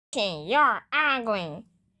You're ugly.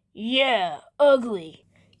 Yeah, ugly.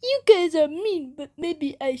 You guys are mean, but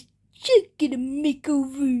maybe I should get a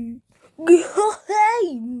makeover.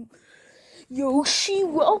 Hey, Yoshi,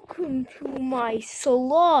 welcome to my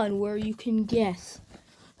salon where you can guess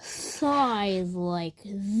size like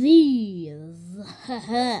these.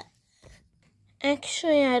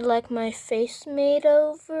 Actually, I'd like my face made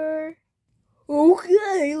over.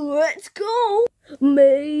 Okay, let's go.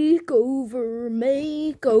 Makeover,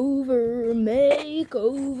 makeover,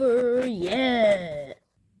 makeover, yeah.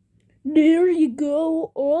 There you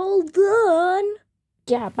go, all done.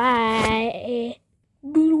 Goodbye.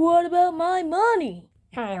 But what about my money?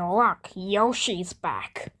 Hey, look, Yoshi's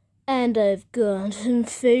back. And I've got some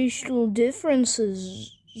facial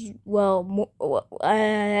differences. Well,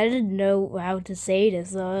 I didn't know how to say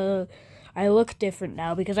this. I look different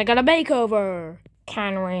now because I got a makeover.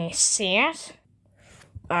 Can we see it?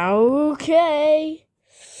 Okay.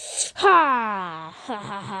 Ha! Ha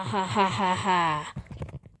ha ha ha ha ha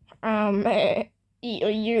ha.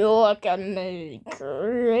 You look amazing.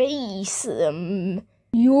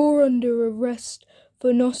 You're under arrest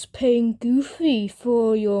for not paying Goofy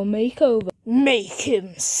for your makeover. Make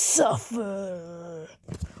him suffer.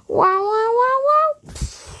 Wow, wow, wow, wow.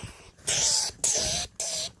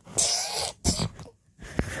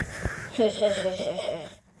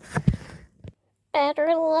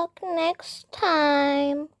 Better luck next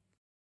time.